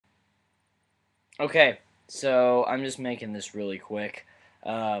Okay, so I'm just making this really quick.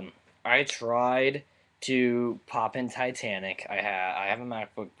 I tried to pop in Titanic. I have a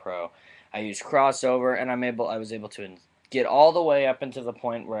MacBook Pro. I use crossover, and I was able to get all the way up into the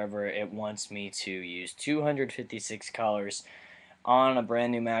point wherever it wants me to use 256 colors on a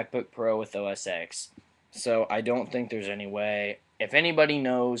brand new MacBook Pro with OS X. So I don't think there's any way. If anybody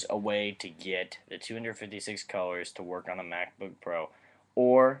knows a way to get the 256 colors to work on a MacBook Pro,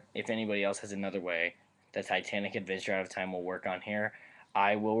 or if anybody else has another way the Titanic Adventure Out of Time will work on here,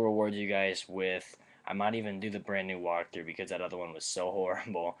 I will reward you guys with. I might even do the brand new walkthrough because that other one was so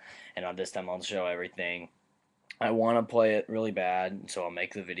horrible. And on this time, I'll show everything. I want to play it really bad, so I'll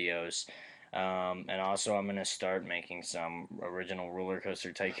make the videos. And also, I'm going to start making some original Roller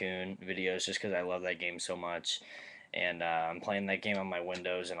Coaster Tycoon videos just because I love that game so much. And I'm playing that game on my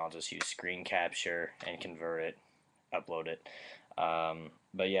Windows, and I'll just use screen capture and convert it, upload it.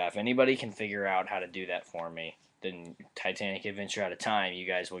 But yeah, if anybody can figure out how to do that for me, then Titanic Adventure Out of Time, you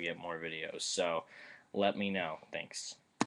guys will get more videos. So let me know. Thanks.